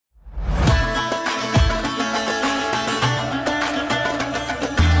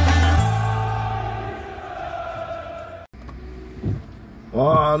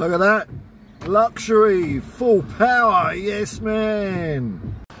Oh, look at that. Luxury, full power, yes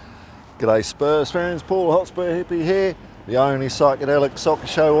man. G'day Spurs fans, Paul Hotspur Hippie here, the only psychedelic soccer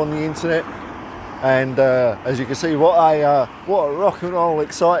show on the internet. And as you can see, what a rock and roll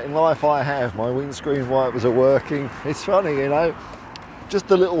exciting life I have. My windscreen wipers are working. It's funny, you know, just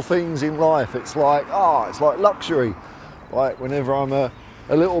the little things in life. It's like, it's like luxury. Like whenever I'm a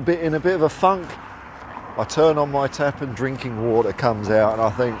little bit in a bit of a funk, I turn on my tap and drinking water comes out and I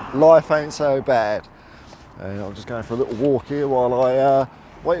think life ain't so bad. And I'm just going for a little walk here while I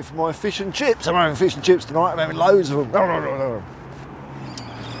wait for my fish and chips. I'm having fish and chips tonight, I'm having loads of them.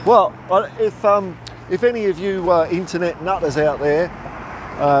 Well, if any of you internet nutters out there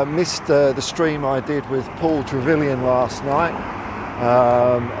missed the stream I did with Paul Trevelyan last night,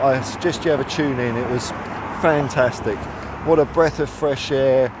 I suggest you have a tune in. It was fantastic. What a breath of fresh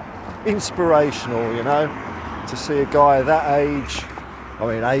air. Inspirational, you know, to see a guy that age. I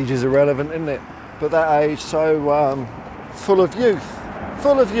mean, age is irrelevant, isn't it? But that age, so full of youth.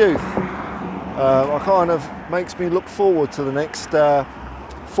 I kind of makes me look forward to the next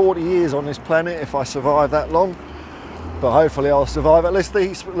 40 years on this planet if I survive that long. But hopefully I'll survive at least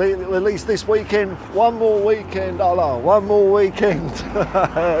this weekend. One more weekend, one more weekend,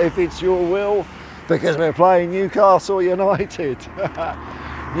 if it's your will, because we're playing Newcastle United.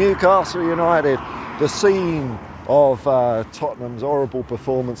 Newcastle United, the scene of Tottenham's horrible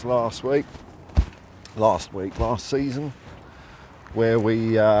performance last season, where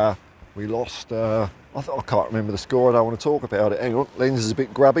we lost. I can't remember the score. I don't want to talk about it. Hang on, lens is a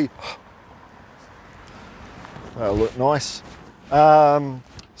bit grubby. That'll look nice.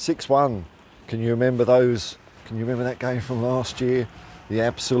 6-1. Can you remember those? Can you remember that game from last year? The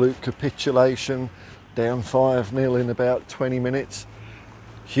absolute capitulation, down 5-0 in about 20 minutes.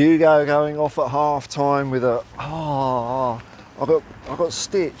 Hugo going off at half time with a I got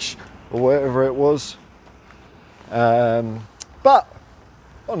stitch or whatever it was. But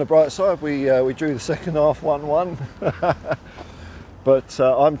on the bright side, we drew the second half 1-1. But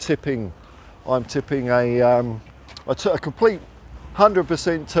I'm tipping I took a complete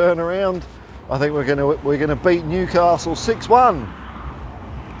 100% turnaround. I think we're gonna beat Newcastle 6-1.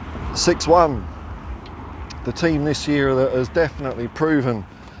 6-1. The team this year that has definitely proven,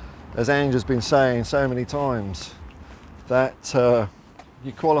 as Ange has been saying so many times, that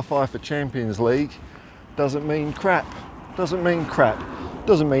you qualify for Champions League doesn't mean crap. Doesn't mean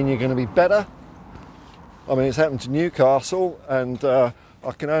you're going to be better. I mean, it's happened to Newcastle, and I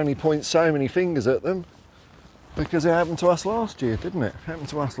can only point so many fingers at them because it happened to us last year, didn't it? It happened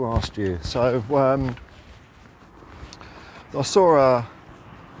to us last year. So I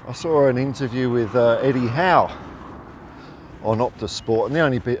saw an interview with Eddie Howe on Optus Sport, and the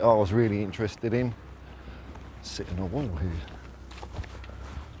only bit I was really interested in, sitting on a wall here.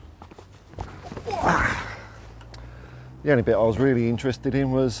 The only bit I was really interested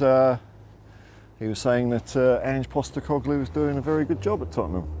in was he was saying that Ange Postecoglou was doing a very good job at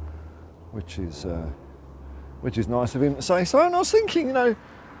Tottenham, which is nice of him to say so. And I was thinking, you know,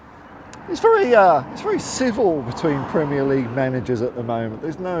 it's very civil between Premier League managers at the moment.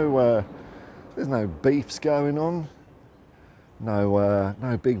 There's no beefs going on,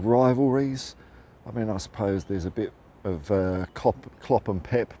 no big rivalries. I mean, I suppose there's a bit of Klopp and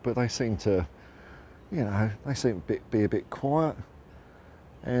Pep, but they seem to, you know, be a bit quiet.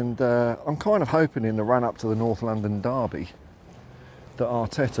 And I'm kind of hoping in the run up to the North London derby that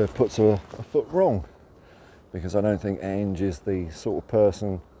Arteta puts a foot wrong, because I don't think Ange is the sort of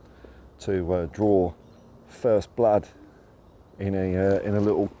person to draw first blood in a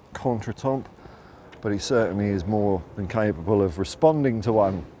little contretemps, but he certainly is more than capable of responding to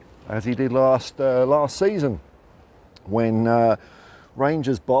one, as he did last season, when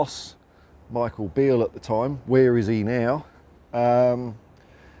Rangers boss Michael Beale at the time, where is he now,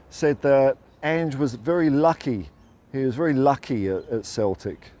 said that Ange was very lucky. He was very lucky at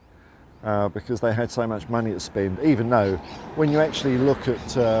Celtic because they had so much money to spend, even though when you actually look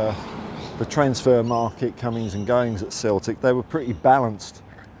at the transfer market comings and goings at Celtic, they were pretty balanced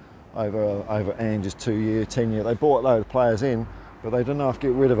over Ange's 2-year tenure. They bought a load of players in, but they didn't have to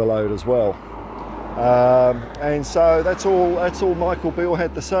get rid of a load as well. And so that's all Michael Beale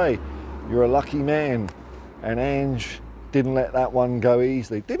had to say. You're a lucky man, and Ange didn't let that one go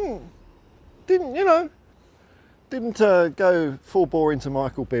easily. Didn't go full bore into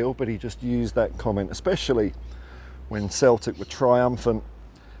Michael Beale, but he just used that comment, especially when Celtic were triumphant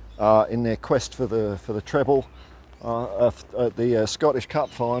in their quest for the treble at the Scottish Cup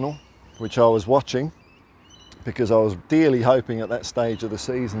final, which I was watching, because I was dearly hoping at that stage of the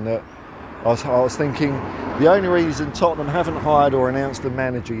season that I was thinking the only reason Tottenham haven't hired or announced a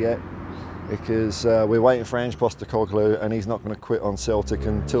manager yet because we're waiting for Ange Postecoglou, and he's not going to quit on Celtic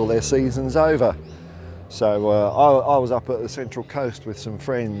until their season's over. So I was up at the Central Coast with some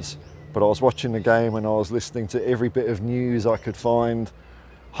friends, but I was watching the game and I was listening to every bit of news I could find,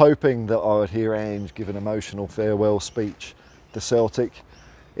 hoping that I would hear Ange give an emotional farewell speech to Celtic.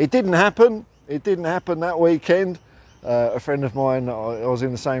 It didn't happen. It didn't happen that weekend. A friend of mine, I was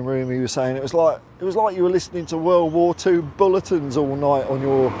in the same room, he was saying it was like you were listening to World War II bulletins all night on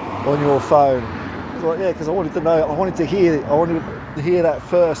your phone. I was like, yeah, because I wanted to hear that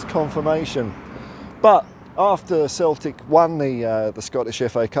first confirmation. But after Celtic won the Scottish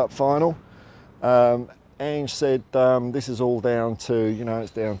FA Cup final, Ange said this is all down to,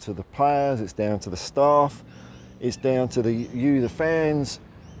 it's down to the players, it's down to the staff, it's down to the fans,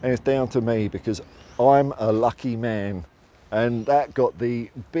 and it's down to me because I'm a lucky man. And that got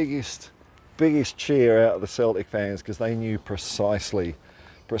the biggest cheer out of the Celtic fans because they knew precisely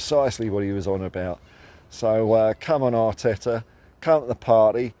what he was on about. So come on Arteta, come to the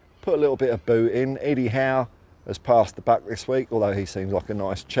party, put a little bit of boot in. Eddie Howe has passed the buck this week, although he seems like a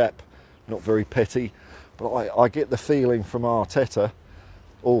nice chap, not very petty. But I get the feeling from Arteta,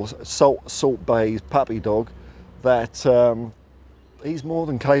 or Salt Bay's puppy dog, that he's more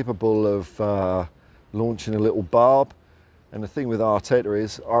than capable of launching a little barb. And the thing with Arteta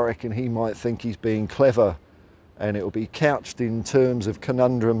is, I reckon he might think he's being clever, and it'll be couched in terms of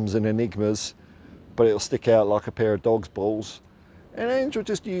conundrums and enigmas, but it'll stick out like a pair of dog's balls. And Ange will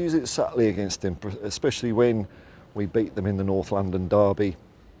just use it subtly against him, especially when we beat them in the North London derby,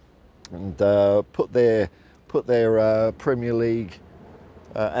 and put their Premier League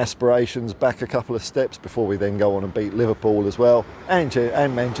aspirations back a couple of steps before we then go on and beat Liverpool as well, and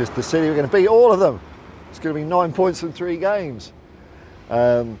Manchester City. We're going to beat all of them. It's going to be 9 points in 3 games.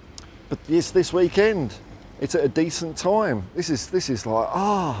 But yes, this weekend, it's at a decent time. This is like,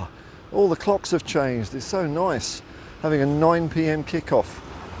 all the clocks have changed. It's so nice having a 9 p.m. kickoff,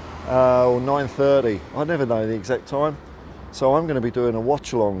 or 9:30. I never know the exact time. So I'm going to be doing a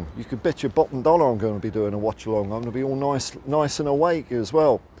watch along. You could bet your bottom dollar I'm going to be doing a watch along. I'm going to be all nice and awake as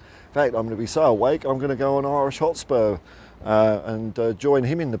well. In fact, I'm going to be so awake, I'm going to go on Irish Hotspur and join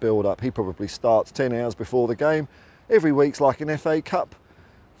him in the build-up. He probably starts 10 hours before the game. Every week's like an FA Cup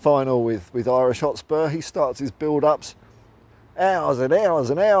final with Irish Hotspur. He starts his build-ups hours and hours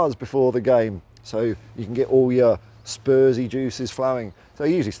and hours before the game, so you can get all your Spursy juices flowing. So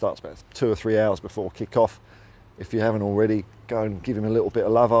he usually starts about 2 or 3 hours before kick-off. If you haven't already, go and give him a little bit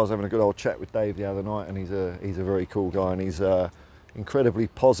of love. I was having a good old chat with Dave the other night, and he's a very cool guy, and he's incredibly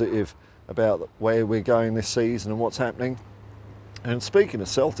positive about where we're going this season and what's happening. And speaking of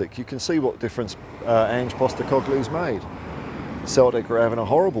Celtic, you can see what difference Ange Postecoglou's made. Celtic are having a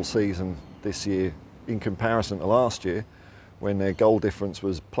horrible season this year in comparison to last year, when their goal difference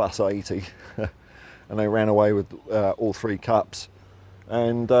was plus 80 and they ran away with all 3 cups.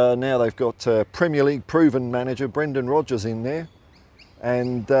 And now they've got Premier League proven manager Brendan Rodgers in there,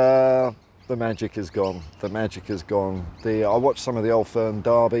 and the magic is gone. The magic is gone. I watched some of the Old Firm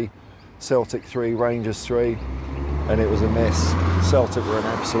derby, Celtic 3, Rangers 3, and it was a mess. Celtic were an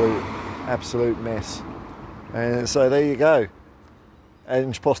absolute mess. And so there you go.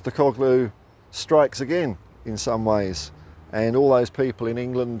 Ange Postecoglou strikes again in some ways. And all those people in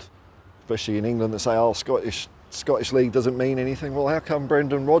England, especially in England, that say, oh, Scottish League doesn't mean anything. Well, how come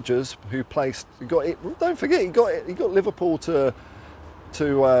Brendan Rodgers, who got it? Don't forget, he got Liverpool to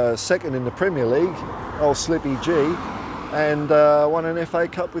second in the Premier League, old Slippy G, and won an FA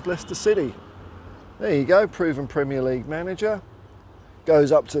Cup with Leicester City. There you go, proven Premier League manager.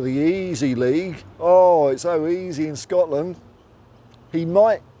 Goes up to the easy league. Oh, it's so easy in Scotland. He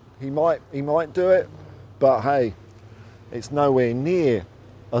might do it, but hey, it's nowhere near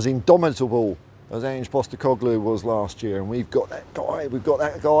as indomitable as Ange Postecoglou was last year. And we've got that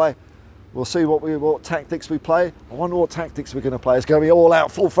guy. We'll see what tactics we play. I wonder what tactics we're going to play. It's going to be all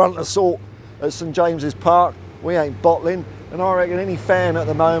out, full front assault at St James's Park. We ain't bottling. And I reckon any fan at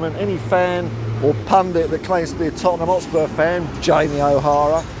the moment, any fan or pundit that claims to be a Tottenham Hotspur fan, Jamie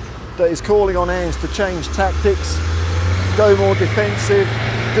O'Hara, that is calling on Ange to change tactics, go more defensive,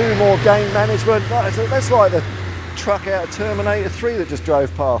 do more game management. That's like the truck out of Terminator 3 that just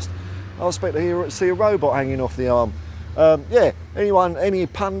drove past. I expect to see a robot hanging off the arm. Yeah, any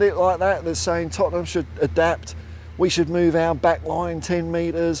pundit like that that's saying Tottenham should adapt, we should move our back line 10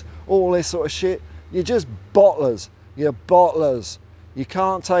 metres, all this sort of shit, you're just bottlers. You're bottlers. You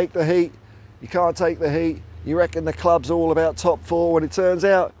can't take the heat. You can't take the heat. You reckon the club's all about top 4 when it turns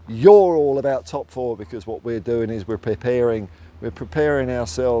out you're all about top 4, because what we're doing is we're preparing We're preparing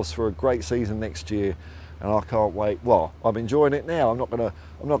ourselves for a great season next year, and I can't wait. Well, I'm enjoying it now. I'm not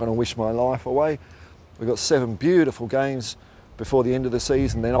gonna wish my life away. We've got 7 beautiful games before the end of the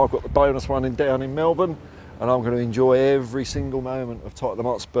season. Then I've got the bonus one down in Melbourne, and I'm going to enjoy every single moment of Tottenham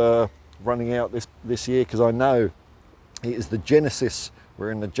Hotspur running out this year, because I know it is the genesis. We're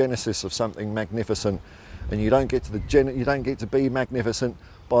in the genesis of something magnificent, and you don't get to be magnificent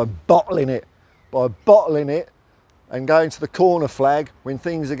by bottling it, and going to the corner flag when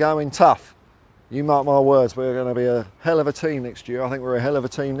things are going tough. You mark my words, we're going to be a hell of a team next year. I think we're a hell of a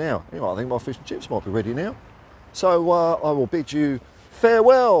team now. You know, I think my fish and chips might be ready now. So I will bid you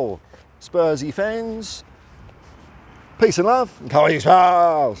farewell, Spursy fans. Peace and love, and go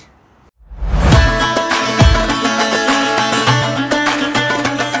Spurs!